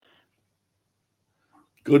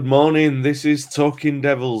Good morning. This is Talking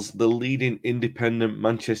Devils, the leading independent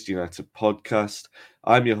Manchester United podcast.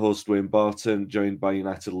 I'm your host, Wayne Barton, joined by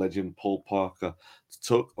United legend Paul Parker to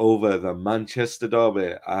talk over the Manchester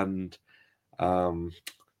Derby. And um,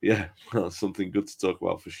 yeah, well, something good to talk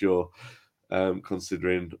about for sure,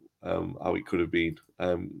 considering how it could have been.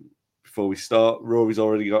 Before we start, Rory's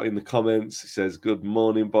already got in the comments. He says, "Good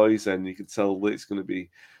morning, boys," and you can tell that it's going to be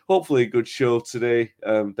hopefully a good show today.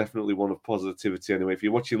 Definitely one of positivity. Anyway, if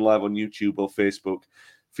you're watching live on YouTube or Facebook,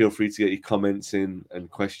 feel free to get your comments in and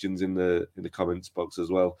questions in the comments box as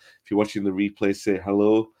well. If you're watching the replay, say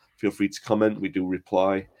hello. Feel free to comment. We do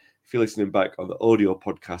reply. If you're listening back on the audio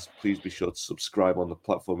podcast, please be sure to subscribe on the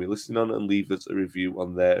platform you're listening on and leave us a review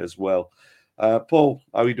on there as well. Paul,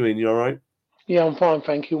 how are you doing? You all right? Yeah, I'm fine,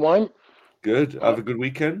 thank you, Wayne. Good. Uh, Have a good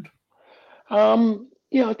weekend.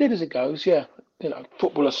 yeah, I did as it goes. Yeah,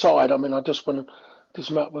 football aside, I mean, I just went just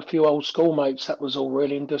met with a few old schoolmates. That was all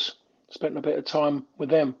really, and just spent a bit of time with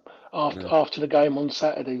them after Yeah. after the game on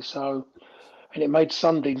Saturday. So, and it made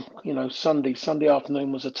Sunday, Sunday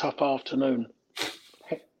afternoon was a tough afternoon.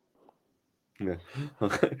 Yeah.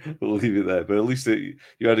 Okay. We'll leave it there. But at least you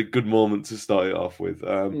had a good moment to start it off with.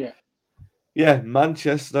 Yeah. Yeah,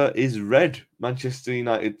 Manchester is red. Manchester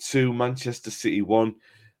United 2, Manchester City 1.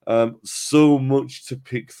 So much to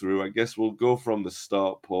pick through. I guess we'll go from the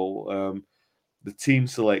start, Paul. The team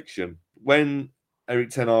selection. When Eric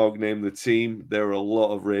Ten Hag named the team, there were a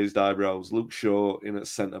lot of raised eyebrows. Luke Shaw in at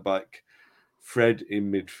centre back, Fred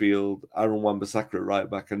in midfield, Aaron Wan-Bissaka at right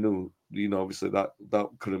back. I knew, obviously that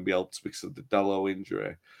couldn't be helped because of the Dalot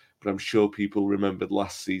injury, but I'm sure people remembered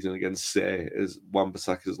last season against City as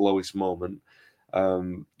Wan-Bissaka's lowest moment.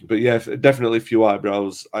 But yeah, definitely a few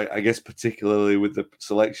eyebrows. I guess particularly with the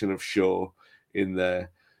selection of Shaw in there.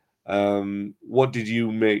 What did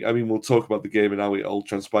you make? I mean, we'll talk about the game and how it all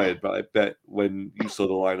transpired, but I bet when you saw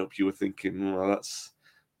the lineup, you were thinking, well, that's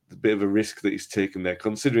a bit of a risk that he's taken there,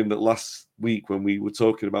 considering that last week when we were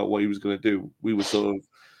talking about what he was going to do, we were sort of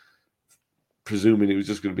presuming it was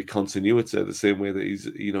just going to be continuity, the same way that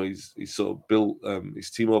he's sort of built his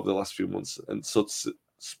team over the last few months, and such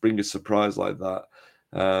spring a surprise like that.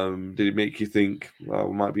 Did it make you think, well,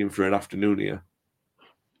 we might be in for an afternoon here?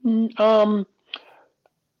 Mm,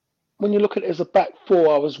 when you look at it as a back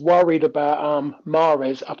four, I was worried about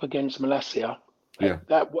Mahrez up against Malacia. Yeah,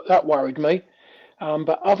 That worried me.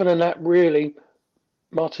 But other than that, really,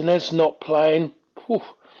 Martinez not playing. Whew,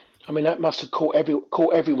 I mean, that must have caught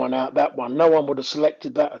everyone out. That one, no one would have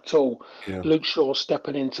selected that at all. yeah, Luke Shaw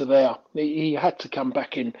stepping into there, he had to come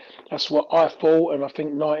back in. That's what I thought, and I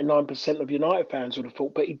think 99% of United fans would have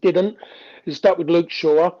thought, but he didn't. He stuck with Luke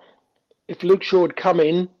Shaw. If Luke Shaw had come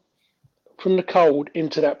in from the cold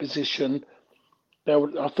into that position,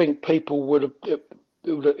 I think people would have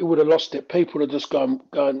it would have lost it. People would have just gone,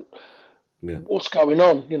 yeah, what's going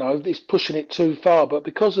on? He's pushing it too far. But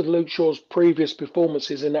because of Luke Shaw's previous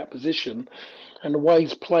performances in that position and the way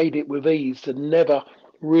he's played it with ease and never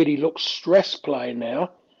really looked stressed playing now,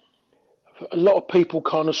 a lot of people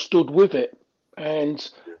kind of stood with it. And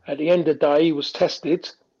at the end of the day, he was tested,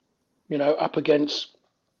 up against,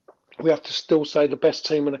 we have to still say, the best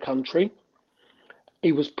team in the country.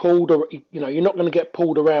 He was pulled, you're not going to get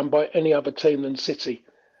pulled around by any other team than City.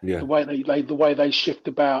 yeah, The way they shift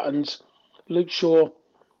about, and Luke Shaw,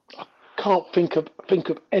 can't think of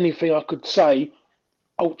anything I could say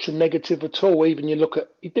ultra negative at all. Even you look at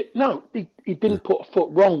he yeah, didn't put a foot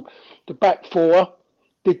wrong. The back four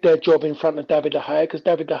did their job in front of David De Gea because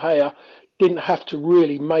David De Gea didn't have to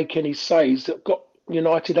really make any saves that got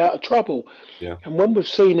United out of trouble. yeah, And when we've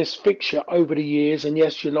seen this fixture over the years, and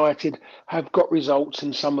yes, United have got results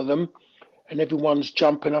in some of them, and everyone's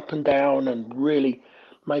jumping up and down and really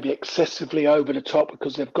maybe excessively over the top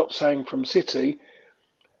because they've got something from City.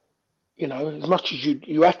 As much as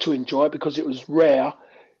you had to enjoy it because it was rare,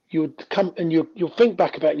 you would come and you'll think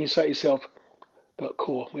back about it and you say to yourself, but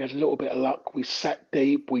cool, we had a little bit of luck. We sat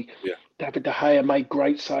deep. We yeah, David De Gea made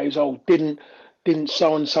great saves. Oh, didn't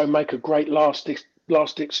so and so make a great last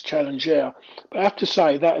ditch challenge? Yeah, but I have to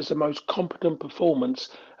say that is the most competent performance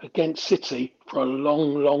against City for a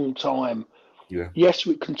long time. yeah, Yes,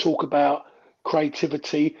 we can talk about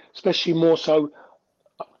creativity, especially more so.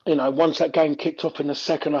 Once that game kicked off in the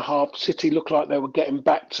second half, City looked like they were getting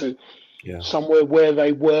back to yeah, somewhere where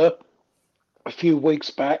they were a few weeks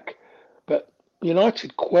back. But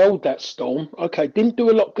United quelled that storm. Okay, didn't do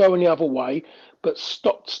a lot going the other way, but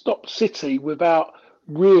stopped City without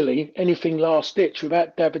really anything last ditch,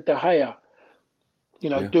 without David De Gea,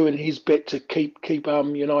 yeah, doing his bit to keep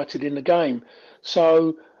United in the game.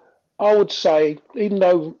 So I would say, even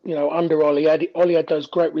though under Ollie had those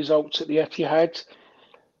great results at the Etihad,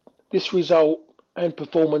 this result and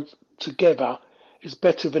performance together is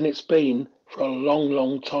better than it's been for a long,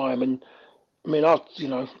 long time. And I mean, I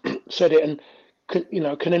said it, and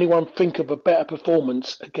can anyone think of a better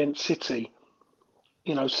performance against City?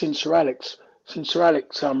 Since Sir Alex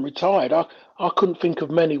retired, I couldn't think of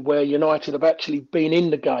many where United have actually been in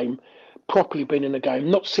the game, properly been in the game,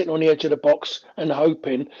 not sitting on the edge of the box and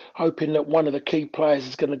hoping that one of the key players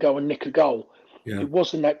is going to go and nick a goal. Yeah. It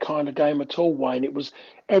wasn't that kind of game at all, Wayne. It was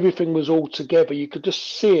everything was all together. You could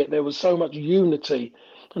just see it. There was so much unity,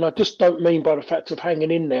 and I just don't mean by the fact of hanging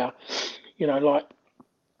in there, like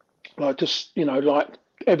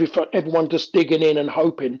everyone just digging in and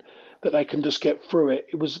hoping that they can just get through it.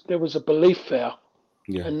 There was a belief there,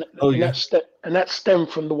 Yeah. and Yeah. that stemmed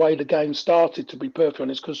from the way the game started. To be perfectly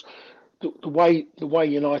honest, because the way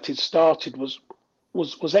United started was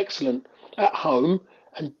excellent at home,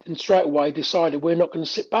 and straight away decided we're not going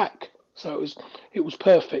to sit back. So it was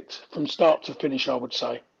perfect from start to finish, I would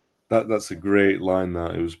say. That's a great line.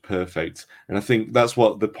 That it was perfect, and I think that's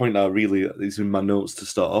what the point I really is in my notes to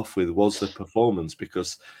start off with was the performance,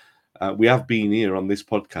 because we have been here on this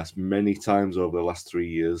podcast many times over the last 3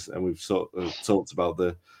 years, and we've sort of talked about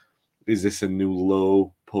is this a new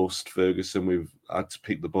low post Ferguson? We've had to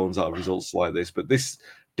pick the bones out of results like this, but this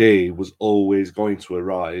day was always going to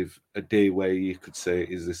arrive, a day where you could say,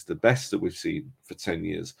 is this the best that we've seen for 10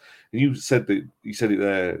 years? And you said it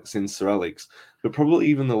there since Sir Alex, but probably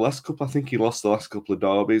even the last couple. I think he lost the last couple of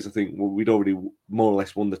derbies. I think we'd already more or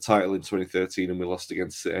less won the title in 2013 and we lost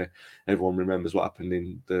against City. Everyone remembers what happened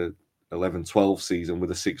in the 11-12 season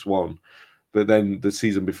with a 6-1. But then the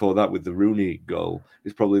season before that with the Rooney goal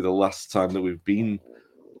is probably the last time that we've been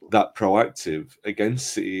that proactive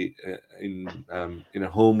against City in a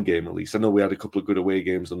home game, at least. I know we had a couple of good away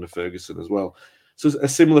games under Ferguson as well. So a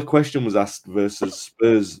similar question was asked versus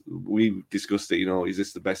Spurs. We discussed it, is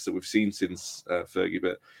this the best that we've seen since Fergie?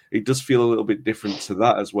 But it does feel a little bit different to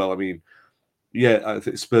that as well. I mean, yeah, I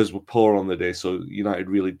think Spurs were poor on the day, so United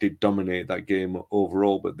really did dominate that game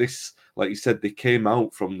overall. But this, like you said, they came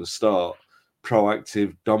out from the start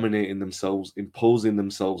proactive, dominating themselves, imposing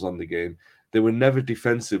themselves on the game. They were never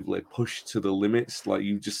defensively pushed to the limits, like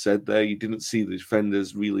you just said there. You didn't see the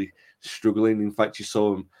defenders really struggling. In fact, you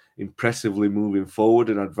saw them impressively moving forward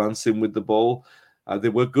and advancing with the ball. They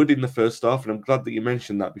were good in the first half, and I'm glad that you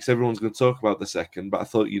mentioned that, because everyone's going to talk about the second, but I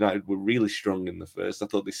thought United were really strong in the first. I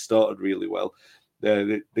thought they started really well.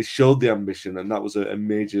 They showed the ambition, and that was a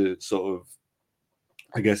major sort of,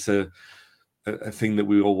 I guess, a thing that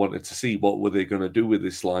we all wanted to see. What were they going to do with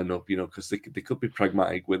this lineup? Because they could be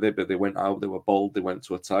pragmatic with it, but they went out, they were bold, they went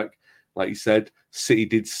to attack. Like you said, City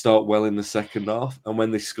did start well in the second half, and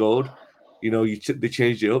when they scored, they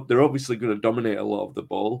changed it up. They're obviously going to dominate a lot of the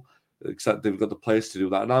ball, except they've got the players to do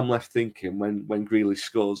that. And I'm left thinking when Grealish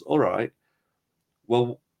scores, all right,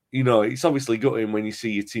 well, it's obviously gutting when you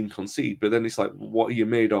see your team concede, but then it's like, what are you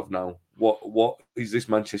made of now? What is this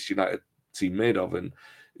Manchester United team made of? And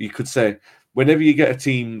you could say, whenever you get a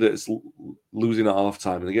team that's losing at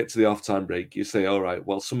halftime and they get to the halftime break, you say, all right,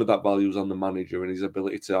 well, some of that value is on the manager and his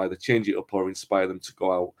ability to either change it up or inspire them to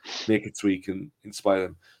go out, make a tweak and inspire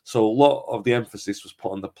them. So a lot of the emphasis was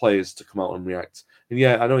put on the players to come out and react. And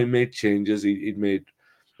yeah, I know he made changes. He'd made,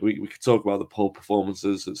 we could talk about the poor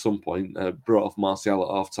performances at some point, brought off Martial at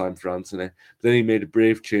halftime for Anthony. But then he made a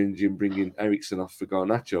brave change in bringing Eriksen off for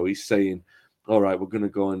Garnacho. He's saying, all right, we're going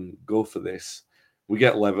to go for this. We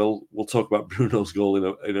get level. We'll talk about Bruno's goal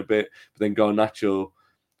in a bit. But then Garnacho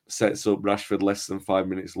sets up Rashford less than 5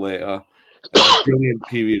 minutes later. A brilliant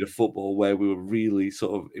period of football where we were really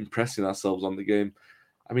sort of impressing ourselves on the game.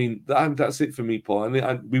 I mean, that's it for me, Paul.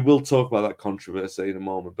 And we will talk about that controversy in a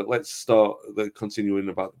moment. But let's start continuing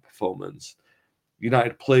about the performance.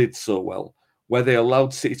 United played so well, where they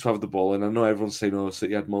allowed City to have the ball. And I know everyone's saying, oh,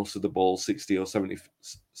 City had most of the ball, 60 or 70%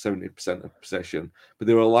 of possession. But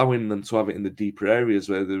they were allowing them to have it in the deeper areas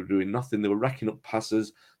where they were doing nothing. They were racking up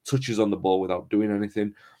passes, touches on the ball without doing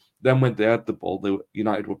anything. Then when they had the ball,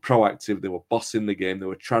 United were proactive. They were bossing the game. They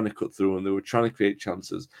were trying to cut through and they were trying to create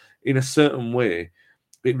chances. In a certain way,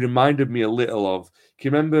 it reminded me a little of,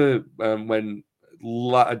 can you remember when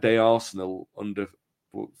latter day Arsenal under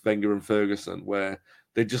Wenger and Ferguson, where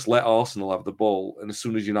they just let Arsenal have the ball, and as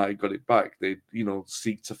soon as United got it back, they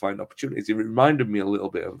seek to find opportunities. It reminded me a little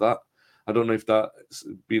bit of that. I don't know if that's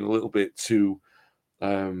been a little bit too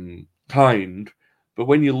kind, but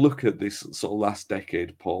when you look at this sort of last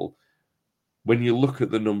decade, Paul, when you look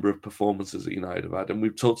at the number of performances that United have had, and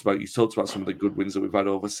you talked about some of the good wins that we've had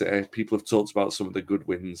over City. People have talked about some of the good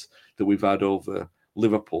wins that we've had over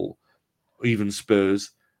Liverpool, even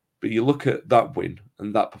Spurs. But you look at that win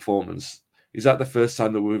and that performance, Is that the first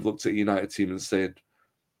time that we've looked at a United team and said,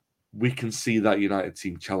 we can see that United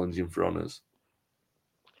team challenging for honours?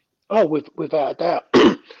 Oh, without a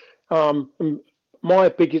doubt. My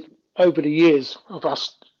biggest over the years of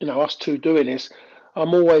us, us two doing this,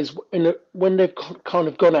 I'm always when they've kind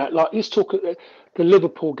of gone out. Like let's talk the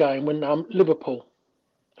Liverpool game when Liverpool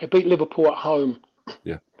they beat Liverpool at home.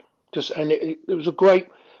 Yeah. It was a great.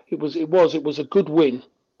 It was a good win,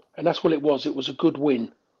 and that's what it was. It was a good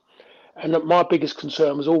win. And my biggest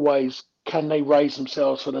concern was always, can they raise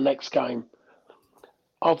themselves for the next game?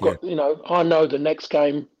 Yeah. I know the next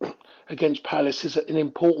game against Palace is an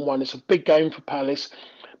important one. It's a big game for Palace,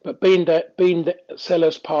 but being that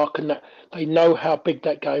Selhurst Park and that they know how big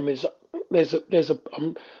that game is.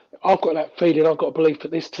 I've got that feeling. I've got a belief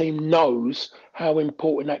that this team knows how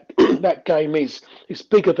important that that game is. It's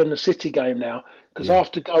bigger than the City game now because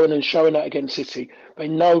after going and showing that against City, they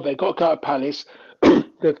know they've got to go to Palace.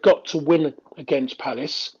 They've got to win against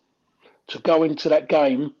Palace to go into that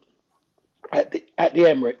game at the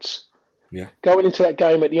Emirates. Yeah. Going into that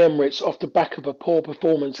game at the Emirates off the back of a poor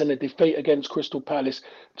performance and a defeat against Crystal Palace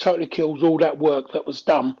totally kills all that work that was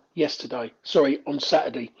done on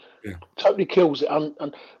Saturday. Yeah. Totally kills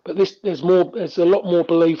it. But there's a lot more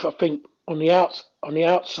belief, I think, on the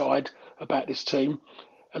outside about this team,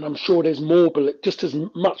 and I'm sure there's more belief, just as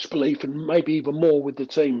much belief, and maybe even more with the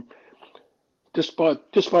team, just by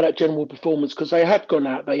that general performance, because they have gone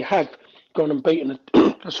and beaten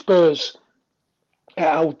the Spurs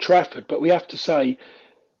at Old Trafford. But we have to say,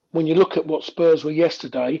 when you look at what Spurs were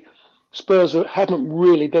yesterday, Spurs haven't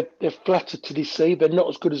really, they're flattered to deceive. They're not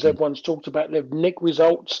as good as everyone's talked about. They've nicked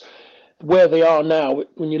results. Where they are now,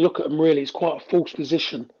 when you look at them, really, it's quite a false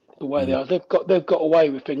position the way they are. They've got away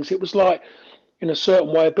with things. It was like, in a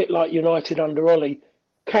certain way, a bit like United under Ollie,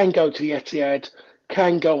 can go to the Etihad,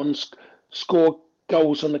 can go and score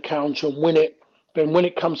goals on the counter and win it. Then when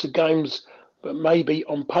it comes to games but maybe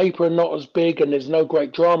on paper are not as big and there's no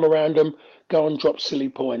great drama around them, go and drop silly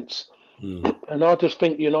points. And I just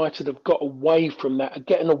think United have got away from that, are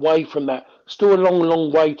getting away from that. Still a long,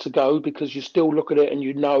 long way to go because you still look at it and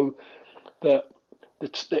you know that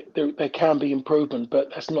there can be improvement,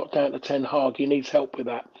 but that's not down to Ten Hag. He needs help with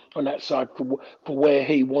that on that side for where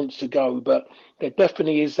he wants to go. But there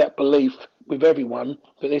definitely is that belief with everyone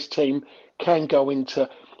that this team can go into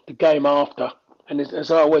the game after. And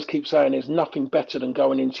as I always keep saying, there's nothing better than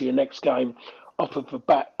going into your next game off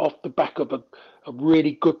the back of a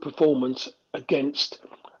really good performance against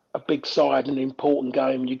a big side, an important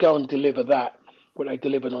game. You go and deliver that, what they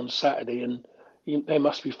delivered on Saturday, and they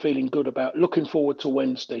must be feeling good about looking forward to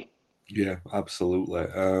Wednesday. Yeah, absolutely.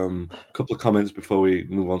 A couple of comments before we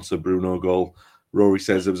move on to Bruno goal. Rory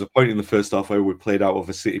says there was a point in the first half where we played out of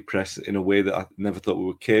a City press in a way that I never thought we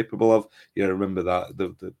were capable of. Yeah, I remember that.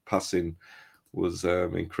 The passing was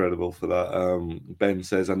incredible for that. Ben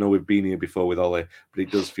says, I know we've been here before with Ollie, but it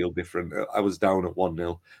does feel different. I was down at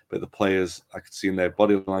 1-0, but the players, I could see in their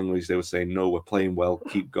body language, they were saying, no, we're playing well,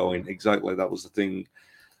 keep going. Exactly, that was the thing.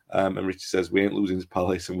 And Richie says, we ain't losing to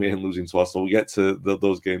Palace and we ain't losing to Arsenal. We'll get to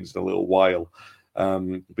those games in a little while.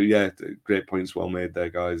 But yeah, great points well made there,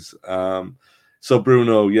 guys. So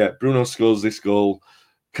Bruno scores this goal.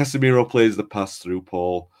 Casemiro plays the pass through,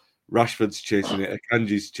 Paul. Rashford's chasing it.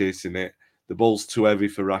 Akanji's chasing it. The ball's too heavy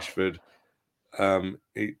for Rashford.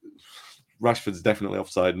 Rashford's definitely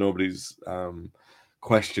offside. Nobody's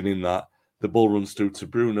questioning that. The ball runs through to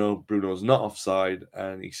Bruno. Bruno's not offside,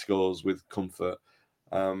 and he scores with comfort.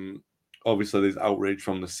 Obviously, there's outrage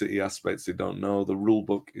from the City aspects. They don't know. The rule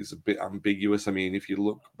book is a bit ambiguous. I mean, if you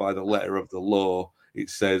look by the letter of the law, it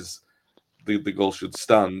says the goal should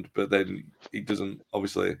stand, but then it doesn't.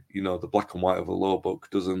 Obviously, the black and white of the law book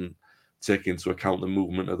doesn't take into account the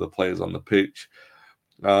movement of the players on the pitch,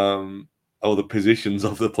 or the positions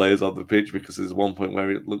of the players on the pitch, because there's one point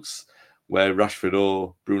where it looks where Rashford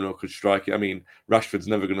or Bruno could strike it. I mean, Rashford's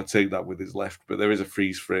never going to take that with his left, but there is a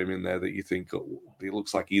freeze frame in there that you think it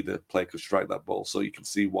looks like either player could strike that ball, so you can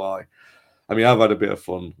see why. I mean, I've had a bit of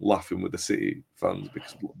fun laughing with the City fans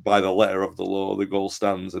because by the letter of the law, the goal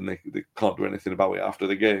stands and they can't do anything about it after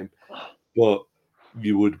the game. But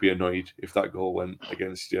you would be annoyed if that goal went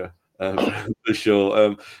against you. For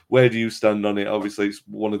sure. Where do you stand on it? Obviously, it's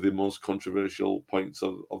one of the most controversial points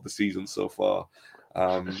of the season so far.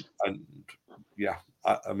 And yeah,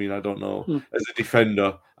 I mean, I don't know. As a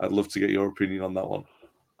defender, I'd love to get your opinion on that one.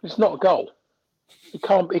 It's not a goal. It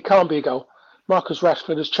can't be a goal. Marcus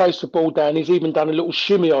Rashford has chased the ball down. He's even done a little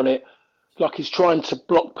shimmy on it, like he's trying to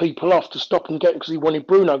block people off to stop him getting, because he wanted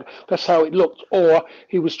Bruno. That's how it looked. Or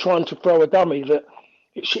he was trying to throw a dummy that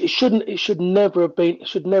it should never have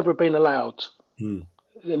been allowed.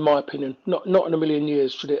 in my opinion. Not in a million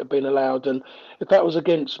years should it have been allowed. And if that was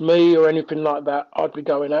against me or anything like that, I'd be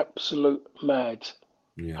going absolute mad,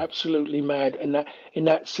 Yeah. absolutely mad in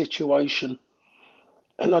that situation.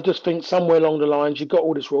 And I just think somewhere along the lines you've got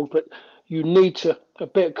all these rules, but you need to a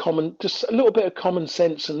bit of common, just a little bit of common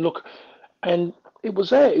sense and look. And it was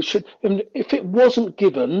there. It should. And if it wasn't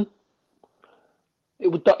given, it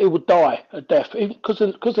would die a death because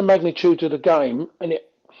the magnitude of the game, and it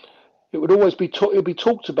would always be it would be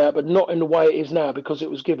talked about, but not in the way it is now because it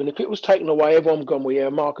was given. If it was taken away, everyone gone. Well, yeah,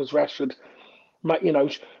 Marcus Rashford, you know,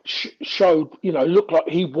 showed, you know, looked like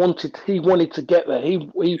he wanted to get there.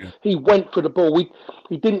 Yeah. He went for the ball.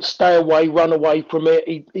 He didn't stay away, run away from it.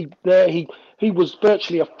 He was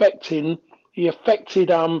virtually affecting. He affected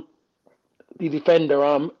the defender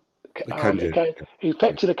Akanji. he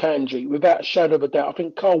affected Akanji without a shadow of a doubt. I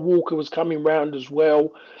think Carl Walker was coming round as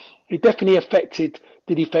well. He definitely affected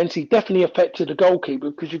the defence. He definitely affected the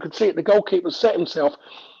goalkeeper because you could see it. The goalkeeper set himself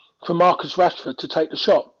for Marcus Rashford to take the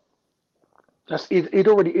shot.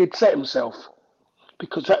 He'd set himself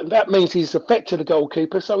because that means he's affected the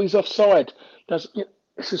goalkeeper, so he's offside. It's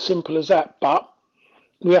as simple as that. But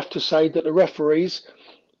we have to say that the referees,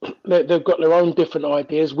 they've got their own different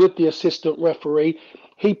ideas. With the assistant referee,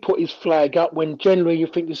 he put his flag up when generally you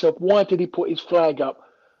think to yourself, why did he put his flag up?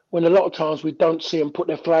 When a lot of times we don't see them put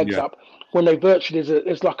their flags Yeah. up. When they virtually,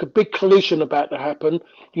 there's like a big collision about to happen.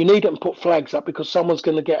 You need them to put flags up because someone's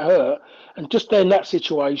going to get hurt. And just there in that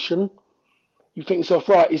situation, you think to yourself,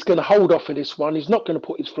 right, he's going to hold off for this one. He's not going to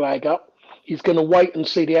put his flag up. He's going to wait and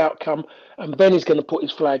see the outcome, and then he's going to put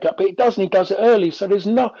his flag up. But he doesn't. He does it early. So there's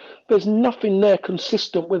nothing there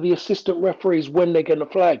consistent with the assistant referees when they're going to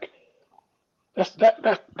flag.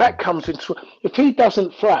 That comes into if he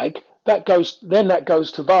doesn't flag, that goes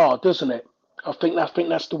to VAR, doesn't it? I think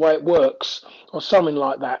that's the way it works, or something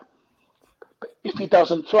like that. But if he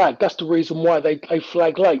doesn't flag, that's the reason why they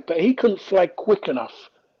flag late. But he couldn't flag quick enough.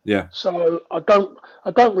 Yeah. So I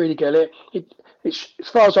don't really get it. As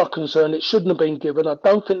far as I'm concerned, it shouldn't have been given. I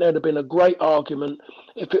don't think there'd have been a great argument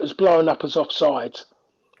if it was blown up as offside.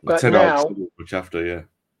 But 10 now, much after, yeah.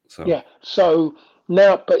 So yeah. So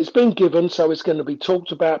now, but it's been given, so it's going to be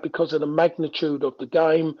talked about because of the magnitude of the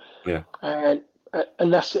game, yeah. and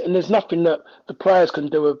that's it. And there's nothing that the players can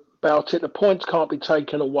do about it. The points can't be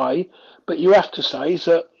taken away. But you have to say is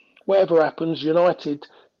that whatever happens, United,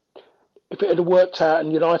 if it had worked out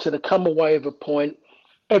and United had come away with a point,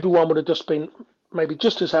 everyone would have just been maybe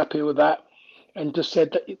just as happy with that and just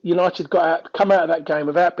said that United come out of that game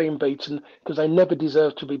without being beaten because they never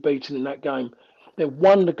deserved to be beaten in that game. They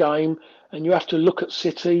won the game, and you have to look at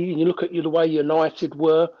City and you look at the way United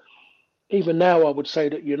were. Even now, I would say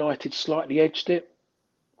that United slightly edged it.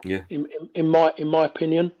 Yeah. In my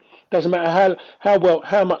opinion, doesn't matter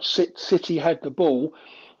how much City had the ball.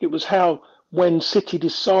 It was how when City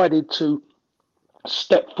decided to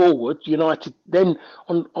step forward, United then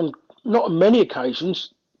on not on many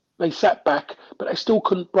occasions they sat back, but they still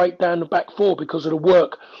couldn't break down the back four because of the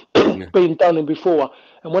work Yeah. being done in before.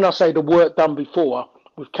 And when I say the work done before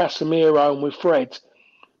with Casemiro and with Fred,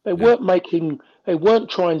 they weren't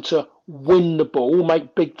trying to win the ball,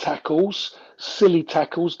 make big tackles, silly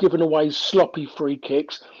tackles, giving away sloppy free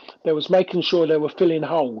kicks. They was making sure they were filling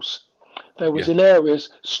holes. They was Yeah. in areas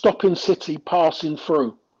stopping City passing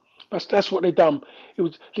through. That's what they done. It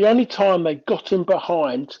was the only time they got in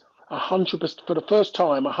behind 100% for the first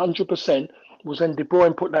time. 100% was when De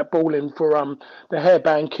Bruyne put that ball in for the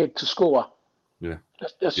hairband kid to score. Yeah.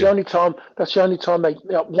 That's Yeah. the only time. That's the only time they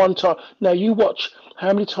one time. Now you watch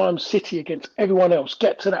how many times City against everyone else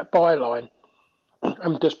get to that byline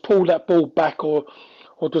and just pull that ball back or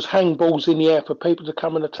just hang balls in the air for people to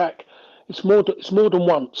come and attack. It's more than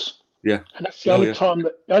once, Yeah. and that's the Oh, only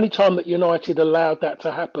yeah. time that United allowed that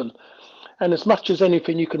to happen. And as much as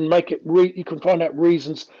anything, you can make it. You can find out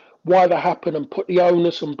reasons why that happened and put the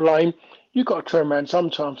onus and blame. You've got to turn around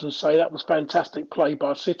sometimes and say that was fantastic play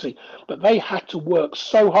by City, but they had to work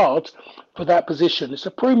so hard for that position. It's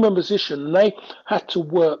a premium position, and they had to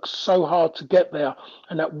work so hard to get there.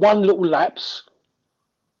 And that one little lapse,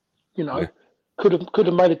 you know, Yeah. could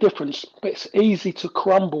have made a difference. But it's easy to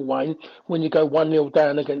crumble, Wayne, when you go 1-0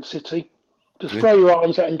 down against City. Just Yeah. throw your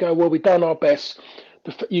arms out and go, well, we've done our best.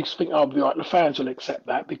 You think, I'll be right, the fans will accept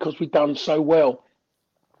that because we've done so well.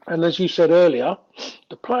 And as you said earlier,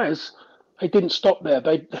 the players, they didn't stop there.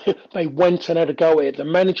 They went and had a go at it. The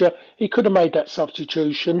manager, he could have made that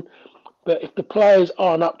substitution, but if the players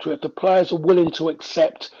aren't up to it, if the players are willing to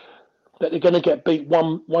accept that they're going to get beat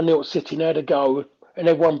 1-0 at City and had a go and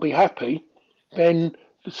everyone be happy, then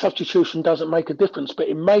the substitution doesn't make a difference. But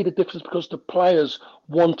it made a difference because the players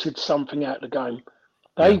wanted something out of the game.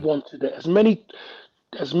 They wanted it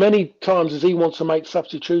as many times as he wants to make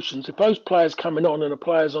substitutions. If those players coming on and the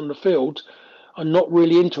players on the field are not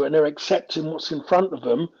really into it and they're accepting what's in front of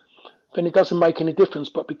them, then it doesn't make any difference.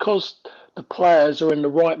 But because the players are in the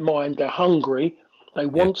right mind, they're hungry, they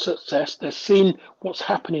want success, they're seeing what's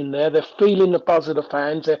happening there, they're feeling the buzz of the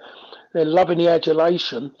fans, they're loving the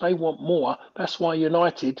adulation, they want more. That's why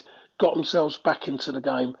United got themselves back into the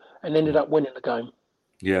game and ended up winning the game.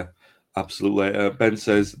 Yeah, absolutely. Ben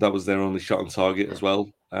says that was their only shot on target as well.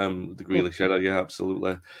 The Grealish header, yeah,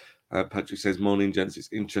 absolutely. Patrick says, morning, gents.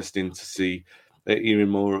 It's interesting to see hearing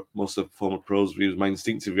most of former pros' views. My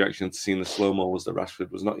instinctive reaction to seeing the slow-mo was that Rashford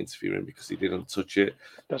was not interfering because he didn't touch it.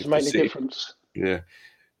 Doesn't make any difference. Yeah.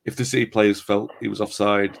 If the City players felt he was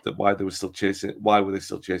offside, that why were they still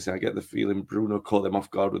chasing? I get the feeling Bruno caught them off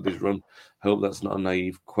guard with his run. I hope that's not a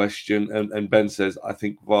naive question. And Ben says, I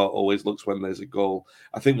think VAR always looks when there's a goal.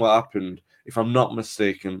 I think what happened, if I'm not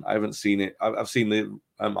mistaken, I haven't seen it. I've seen the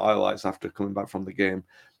highlights after coming back from the game.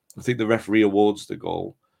 I think the referee awards the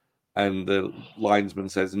goal and the linesman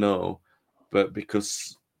says no. But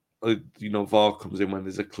because, VAR comes in when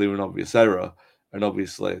there's a clear and obvious error, and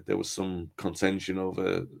obviously there was some contention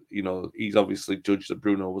over, he's obviously judged that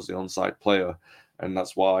Bruno was the onside player, and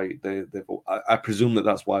that's why I presume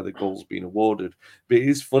that's why the goal's been awarded. But it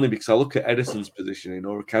is funny because I look at Ederson's positioning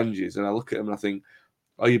or Akanji's, and I look at him and I think,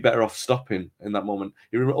 are you better off stopping in that moment?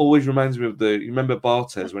 It always reminds me of you remember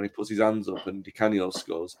Barthez when he puts his hands up and Di Canio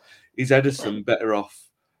scores? Is Ederson better off?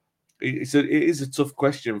 It is a tough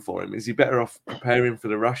question for him. Is he better off preparing for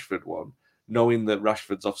the Rashford one, knowing that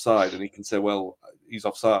Rashford's offside and he can say, well, he's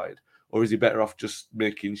offside? Or is he better off just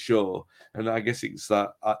making sure? And I guess it's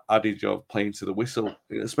that adage of playing to the whistle,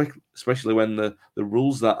 especially when the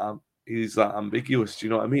rules is that ambiguous. Do you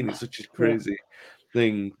know what I mean? It's such a crazy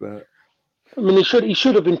thing. But I mean, he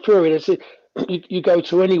should have been through it. You go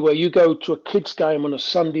to anywhere, you go to a kids' game on a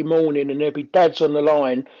Sunday morning and there'll be dads on the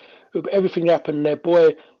line, everything happened, their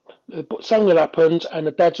boy, something happened, and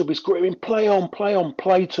the dads will be screaming, play on,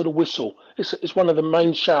 play to the whistle. It's one of the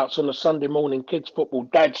main shouts on a Sunday morning kids football.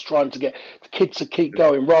 Dads trying to get the kids to keep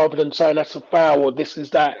going rather than saying that's a foul or this is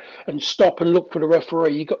that, and stop and look for the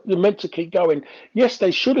referee. You're meant to keep going. Yes,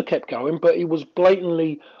 they should have kept going, but it was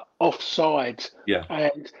blatantly offside. Yeah.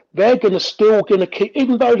 And they're still going to keep,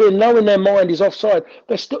 even though they know in their mind is offside,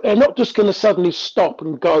 they're not just going to suddenly stop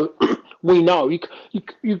and go, we know.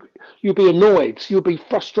 You'll be annoyed. You'll be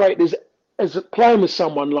frustrated as playing with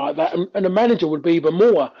someone like that. And the manager would be even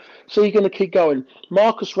more. So you're going to keep going.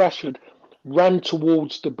 Marcus Rashford ran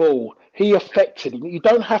towards the ball. He affected him. You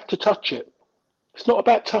don't have to touch it. It's not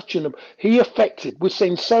about touching them. He affected. We've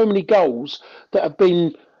seen so many goals that have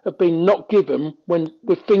been not given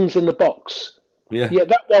with things in the box. Yeah,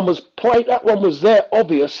 that one was played. That one was there,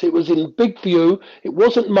 obvious. It was in big view. It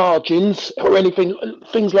wasn't margins or anything,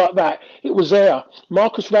 things like that. It was there.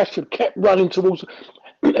 Marcus Rashford kept running towards.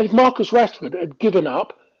 If Marcus Rashford had given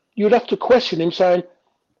up, you'd have to question him, saying,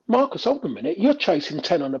 "Marcus, hold a minute. You're chasing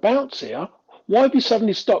 10 on the bounce here. Why have you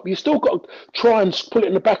suddenly stopped? You still got to try and put it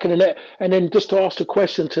in the back of the net, and then just to ask a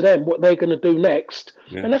question to them what they're going to do next."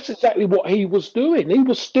 Yeah. And that's exactly what he was doing. He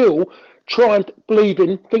was still trying to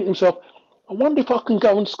think to himself, I wonder if I can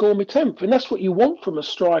go and score my 10th. And that's what you want from a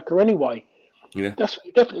striker anyway. Yeah. That's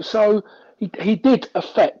definitely. So he did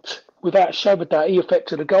affect, without a shadow of a doubt, he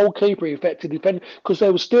affected the goalkeeper, he affected the defender, because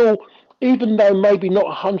they were still, even though maybe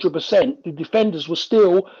not 100%, the defenders were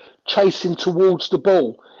still chasing towards the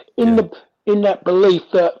ball in that belief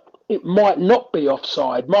that it might not be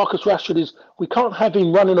offside. Marcus Rashford we can't have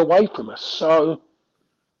him running away from us. So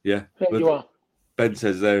yeah, there you are. Ben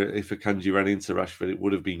says there, if Akanji ran into Rashford, it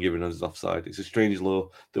would have been given as offside. It's a strange law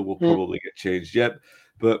that will probably get changed yet,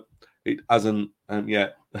 but it hasn't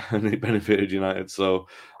yet, and it benefited United. So,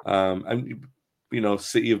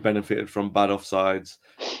 City have benefited from bad offsides.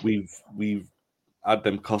 We've had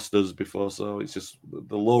them cost us before, so it's just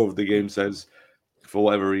the law of the game says, for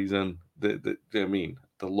whatever reason, the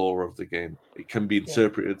law of the game, it can be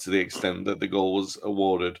interpreted to the extent that the goal was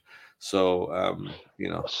awarded. So,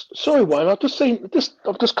 Sorry, Wayne. I'm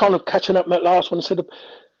just kind of catching up on that last one. I said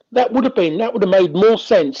that would have made more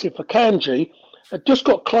sense if Akanji had just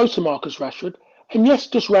got close to Marcus Rashford and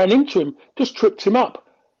just ran into him, just tripped him up.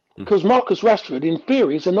 Because Marcus Rashford, in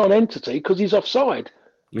theory, is a non-entity because he's offside.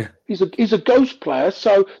 Yeah. He's a ghost player,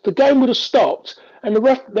 so the game would have stopped, and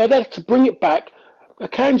they'd have to bring it back.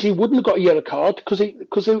 Akanji wouldn't have got a yellow card because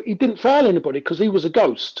he didn't foul anybody because he was a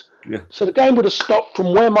ghost. Yeah. So the game would have stopped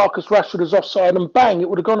from where Marcus Rashford is offside, and bang, it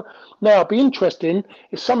would have gone. Now, it'd be interesting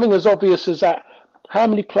if something as obvious as that How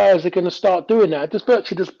many players are going to start doing that? Just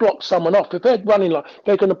virtually just block someone off. If they're running like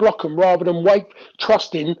they're going to block them rather than wait,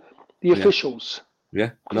 trusting the Yeah, officials.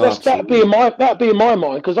 yeah, no, Because absolutely. that'd be in my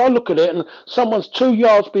mind. Because I look at it and someone's 2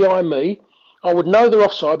 yards behind me, I would know they're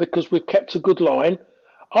offside because we've kept a good line.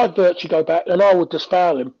 I'd virtually go back and I would just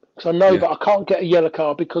foul him because I know Yeah. that I can't get a yellow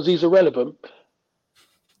card because he's irrelevant.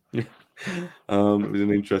 It was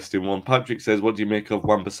an interesting one. Patrick says, "What do you make of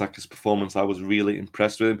Wan-Bissaka's performance? I was really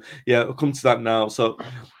impressed with him." Yeah, I'll come to that now. So,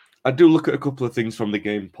 I do look at a couple of things from the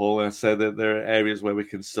game, Paul. And I say that there are areas where we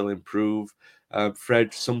can still improve.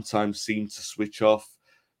 Fred sometimes seems to switch off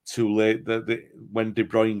too late. When De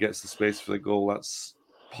Bruyne gets the space for the goal, that's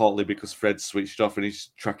partly because Fred switched off and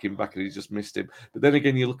he's tracking back and he's just missed him. But then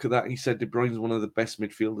again, you look at that and he said De Bruyne's one of the best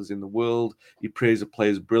midfielders in the world. You praise a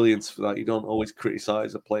player's brilliance for that. You don't always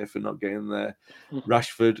criticise a player for not getting there.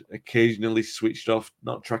 Rashford occasionally switched off,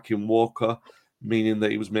 not tracking Walker, meaning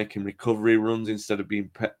that he was making recovery runs instead of being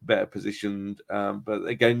better positioned. But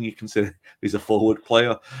again, you consider he's a forward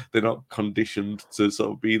player. They're not conditioned to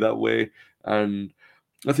sort of be that way. And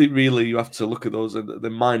I think really you have to look at those the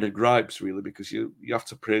minor gripes really because you have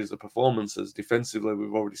to praise the performances. Defensively,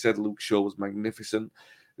 we've already said Luke Shaw was magnificent.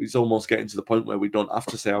 He's almost getting to the point where we don't have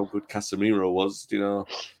to say how good Casemiro was. You know,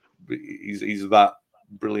 he's that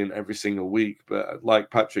brilliant every single week. But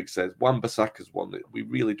like Patrick says, Wan-Bissaka's one that we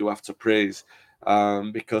really do have to praise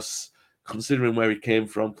because considering where he came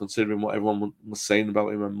from, considering what everyone was saying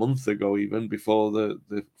about him a month ago, even before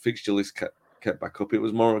the fixture list kept back up, it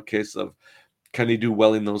was more a case of can he do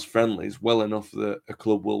well in those friendlies, well enough that a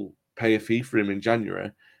club will pay a fee for him in January?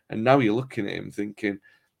 And now you're looking at him thinking,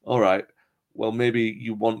 all right, well, maybe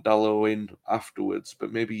you want Dalot in afterwards,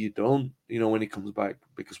 but maybe you don't, when he comes back,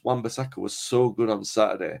 because Wan-Bissaka was so good on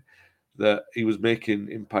Saturday that he was making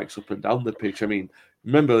impacts up and down the pitch. I mean,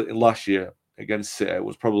 remember last year against City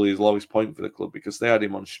was probably his lowest point for the club because they had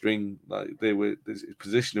him on string. Like his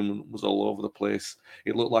positioning was all over the place.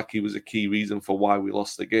 It looked like he was a key reason for why we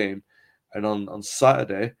lost the game. And on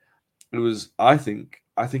Saturday, it was I think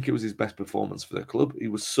it was his best performance for the club. He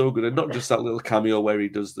was so good, and not just that little cameo where he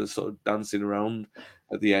does the sort of dancing around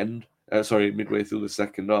at the end. Midway through the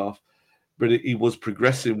second half, but he was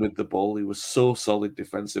progressing with the ball. He was so solid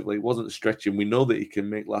defensively. He wasn't stretching. We know that he can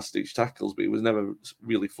make last ditch tackles, but he was never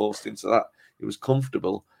really forced into that. He was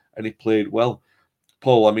comfortable and he played well.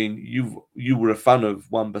 Paul, I mean, you were a fan of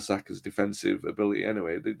Wan-Bissaka's defensive ability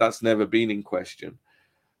anyway. That's never been in question.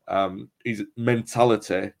 His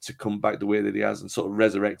mentality to come back the way that he has and sort of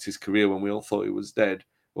resurrect his career when we all thought he was dead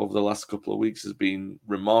over the last couple of weeks has been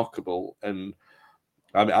remarkable. And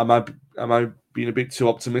I mean, am I being a bit too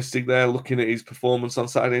optimistic there, looking at his performance on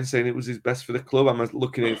Saturday and saying it was his best for the club? Am I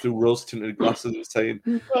looking at it through rose-tinted glasses and saying,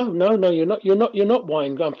 No, you're not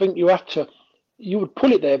Wayne. I think you would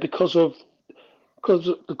pull it there because of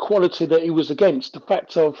the quality that he was against. The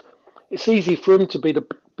fact of it's easy for him to be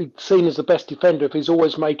seen as the best defender if he's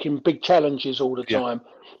always making big challenges all the yeah, time.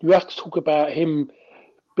 You have to talk about him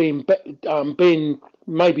being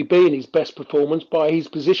his best performance by his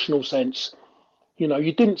positional sense.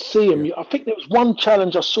 You didn't see him. yeah, I think there was one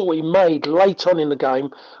challenge I saw he made late on in the game,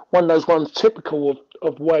 one of those ones typical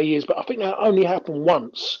of where he is, but I think that only happened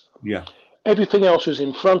once. yeah, Everything else was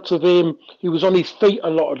in front of him. He was on his feet a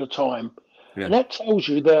lot of the time. yeah, And that tells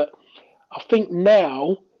you that I think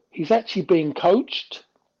now he's actually being coached.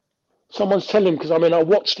 Someone's telling him, because I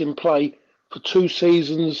watched him play for 2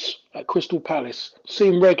 seasons at Crystal Palace, see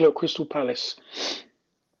him regular at Crystal Palace.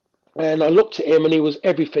 And I looked at him and he was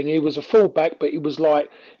everything. He was a fullback, but he was like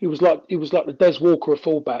the Des Walker of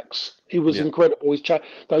fullbacks. He was yeah, incredible.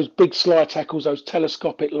 Those big slide tackles, those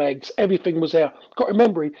telescopic legs, everything was there. Got to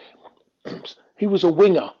remember he was a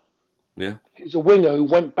winger. yeah, He was a winger who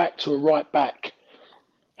went back to a right back.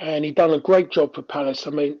 And he done a great job for Palace. I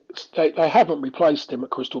mean, they haven't replaced him at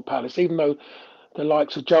Crystal Palace, even though the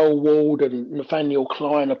likes of Joel Ward and Nathaniel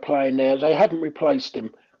Klein are playing there. They haven't replaced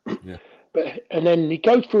him. yeah, And then you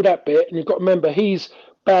go through that bit, and you've got to remember his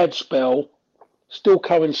bad spell still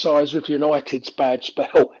coincides with United's bad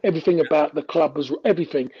spell. Everything about the club was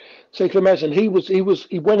everything. So you can imagine he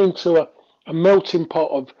went into a melting pot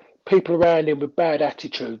of people around him with bad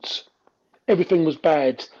attitudes. Everything was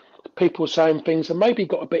bad. People were saying things, and maybe he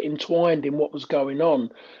got a bit entwined in what was going on,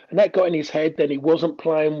 and that got in his head. Then he wasn't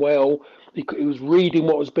playing well. He was reading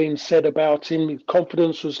what was being said about him. His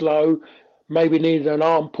confidence was low. Maybe needed an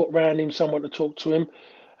arm put around him, someone to talk to him.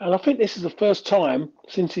 And I think this is the first time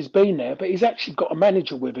since he's been there, but he's actually got a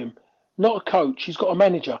manager with him, not a coach. He's got a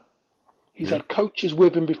manager. He's yeah, had coaches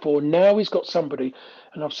with him before. Now he's got somebody,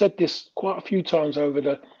 and I've said this quite a few times over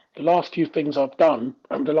the the last few things I've done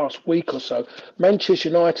over the last week or so, Manchester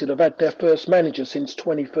United have had their first manager since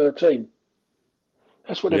 2013.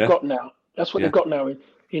 That's what they've Yeah, got now. That's what they've yeah, got now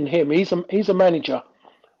in him. He's a manager.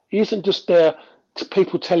 He isn't just there to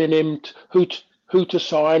people telling him who to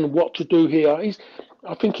sign, what to do here.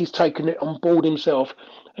 I think he's taken it on board himself.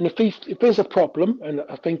 And if there's a problem, and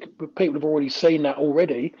I think people have already seen that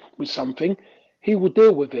already with something, he will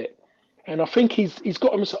deal with it. And I think he's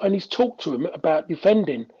got him, and he's talked to him about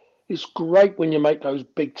defending. It's great when you make those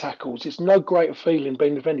big tackles. It's no greater feeling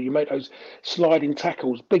being defended. You make those sliding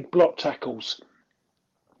tackles, big block tackles,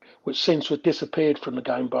 which seems to have disappeared from the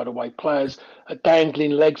game, by the way. Players are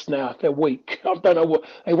dangling legs now. They're weak. I don't know what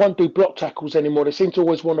they won't do block tackles anymore. They seem to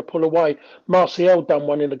always want to pull away. Martial done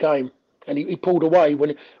one in the game, and he pulled away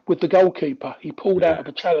with the goalkeeper. He pulled yeah, out of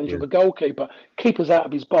a challenge yeah, with a goalkeeper. Keeper's out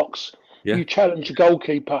of his box. yeah, You challenge the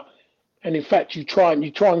goalkeeper, and in fact, you try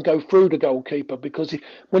and go through the goalkeeper because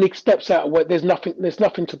when he steps out of where there's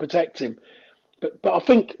nothing to protect him. But I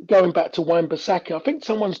think going back to Wan-Bissaka, I think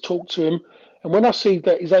someone's talked to him, and when I see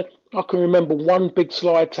that I can remember one big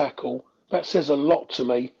slide tackle. That says a lot to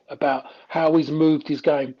me about how he's moved his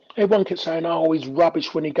game. Everyone keeps saying, "Oh, he's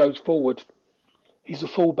rubbish when he goes forward." He's a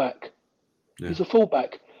fullback. yeah, He's a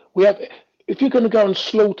fullback. We have if you're going to go and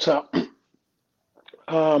slaughter,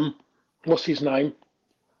 what's his name,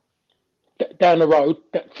 down the road,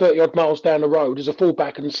 that 30 odd miles down the road, as a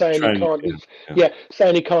fullback, and saying he trying, can't, yeah, yeah, yeah,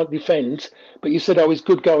 saying he can't defend. But you said, oh, he's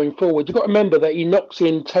good going forward. You've got to remember that he knocks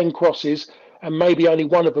in 10 crosses, and maybe only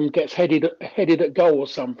one of them gets headed at goal or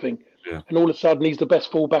something. yeah, And all of a sudden, he's the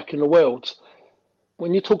best fullback in the world.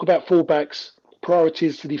 When you talk about fullbacks, priority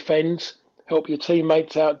is to defend, help your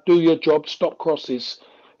teammates out, do your job, stop crosses.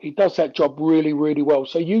 He does that job really, really well.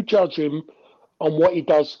 So you judge him on what he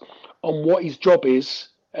does, on what his job is,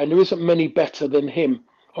 and there isn't many better than him.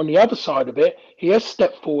 On the other side of it, he has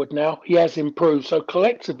stepped forward now. He has improved. So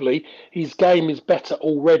collectively, his game is better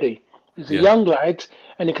already. He's a yeah, young lad,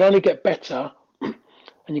 and he can only get better. And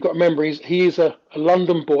you've got to remember, he is a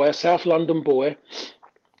London boy, a South London boy.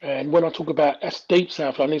 And when I talk about that's deep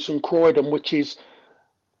South London, it's from Croydon, which is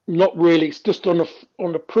not really. It's just on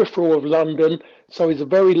the peripheral of London, so it's a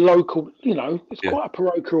very local. It's yeah, quite a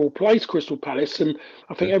parochial place, Crystal Palace, and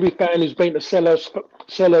I think yeah, every fan who's been to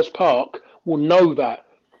Selhurst Park will know that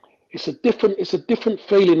it's a different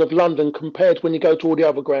feeling of London compared to when you go to all the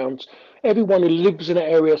other grounds. Everyone who lives in that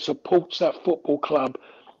area supports that football club,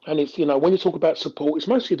 and it's when you talk about support, it's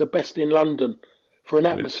mostly the best in London for an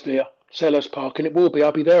yeah, atmosphere. Selhurst Park, and it will be.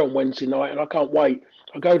 I'll be there on Wednesday night, and I can't wait.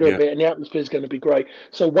 I'll go there a yeah, bit, and the atmosphere is going to be great.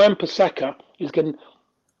 So Wan-Bissaka is going,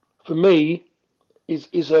 for me, is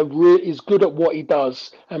good at what he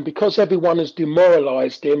does, and because everyone has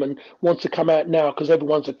demoralised him and wants to come out now because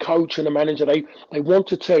everyone's a coach and a manager, they want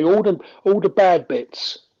to tell you all the bad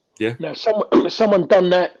bits. yeah, Now, someone done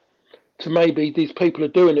that to maybe these people are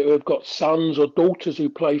doing it who have got sons or daughters who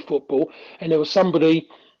play football, and there was somebody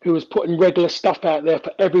who was putting regular stuff out there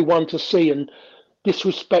for everyone to see and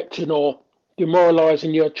disrespecting or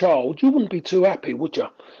demoralising your child, you wouldn't be too happy, would you?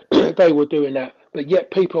 If they were doing that, but yet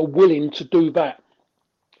people are willing to do that.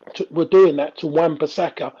 Were doing that to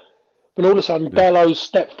Wan-Bissaka, and all of a sudden yeah, Dalot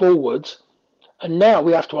stepped forwards, and now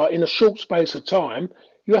we have to, in a short space of time,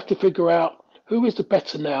 you have to figure out who is the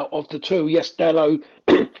better now of the two. Yes, Dalot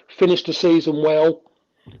finished the season well,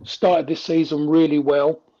 started this season really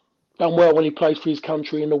well, done well when he plays for his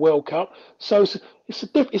country in the World Cup. So it's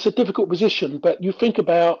a difficult position. But you think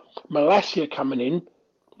about Malacia coming in.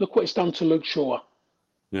 Look what it's done to Luke Shaw.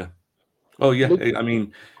 yeah. Oh yeah, Luke, I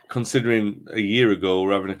mean, considering a year ago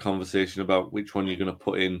we're having a conversation about which one you're going to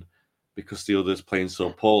put in because the other's playing so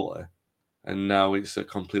poorly, and now it's a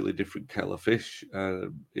completely different kettle of fish.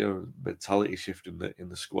 Mentality shift in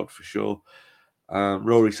the squad for sure.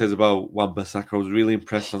 Rory says about Wan-Bissaka, I was really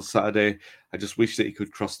impressed on Saturday. I just wish that he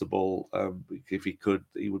could cross the ball. If he could,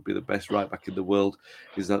 he would be the best right back in the world.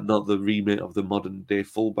 Is that not the remit of the modern day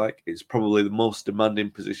fullback? It's probably the most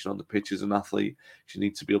demanding position on the pitch as an athlete. You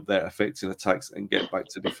need to be up there affecting attacks and get back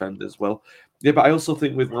to defend as well. Yeah, but I also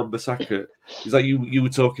think with Wan-Bissaka, is like you were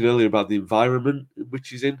talking earlier about the environment which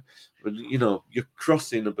he's in. But, your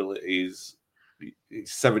crossing abilities,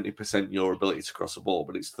 it's 70% your ability to cross a ball,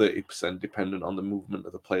 but it's 30% dependent on the movement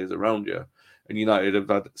of the players around you. And United have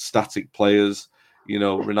had static players.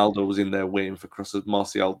 Ronaldo was in there waiting for crosses.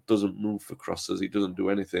 Martial doesn't move for crosses. He doesn't do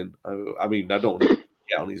anything. I mean, I don't want to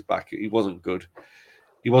get on his back. He wasn't good.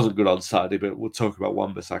 He wasn't good on Saturday, but we'll talk about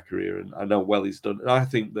Wan-Bissaka here, and I know well he's done. And I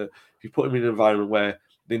think that if you put him in an environment where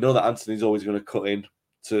they know that Anthony's always going to cut in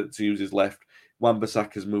to use his left,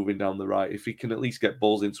 Wan-Bissaka's moving down the right. If he can at least get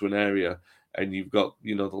balls into an area, and you've got,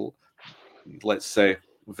 let's say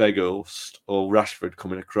Weghorst or Rashford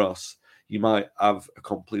coming across, you might have a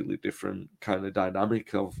completely different kind of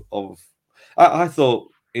dynamic of. I thought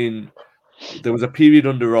there was a period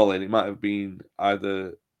under Rolling. It might have been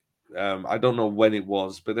either I don't know when it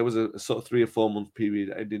was, but there was a sort of 3 or 4 month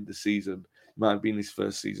period ending the season. It might have been his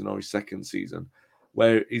first season or his second season,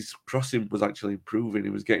 where his crossing was actually improving. He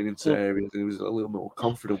was getting into areas and he was a little more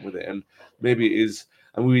confident with it. And maybe it is,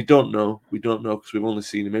 and we don't know because we've only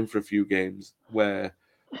seen him in for a few games where,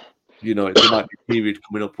 there might be a period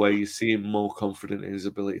coming up where you see him more confident in his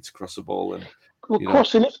ability to cross a ball. And Well,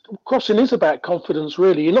 crossing is about confidence,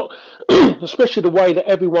 really. You're not, especially the way that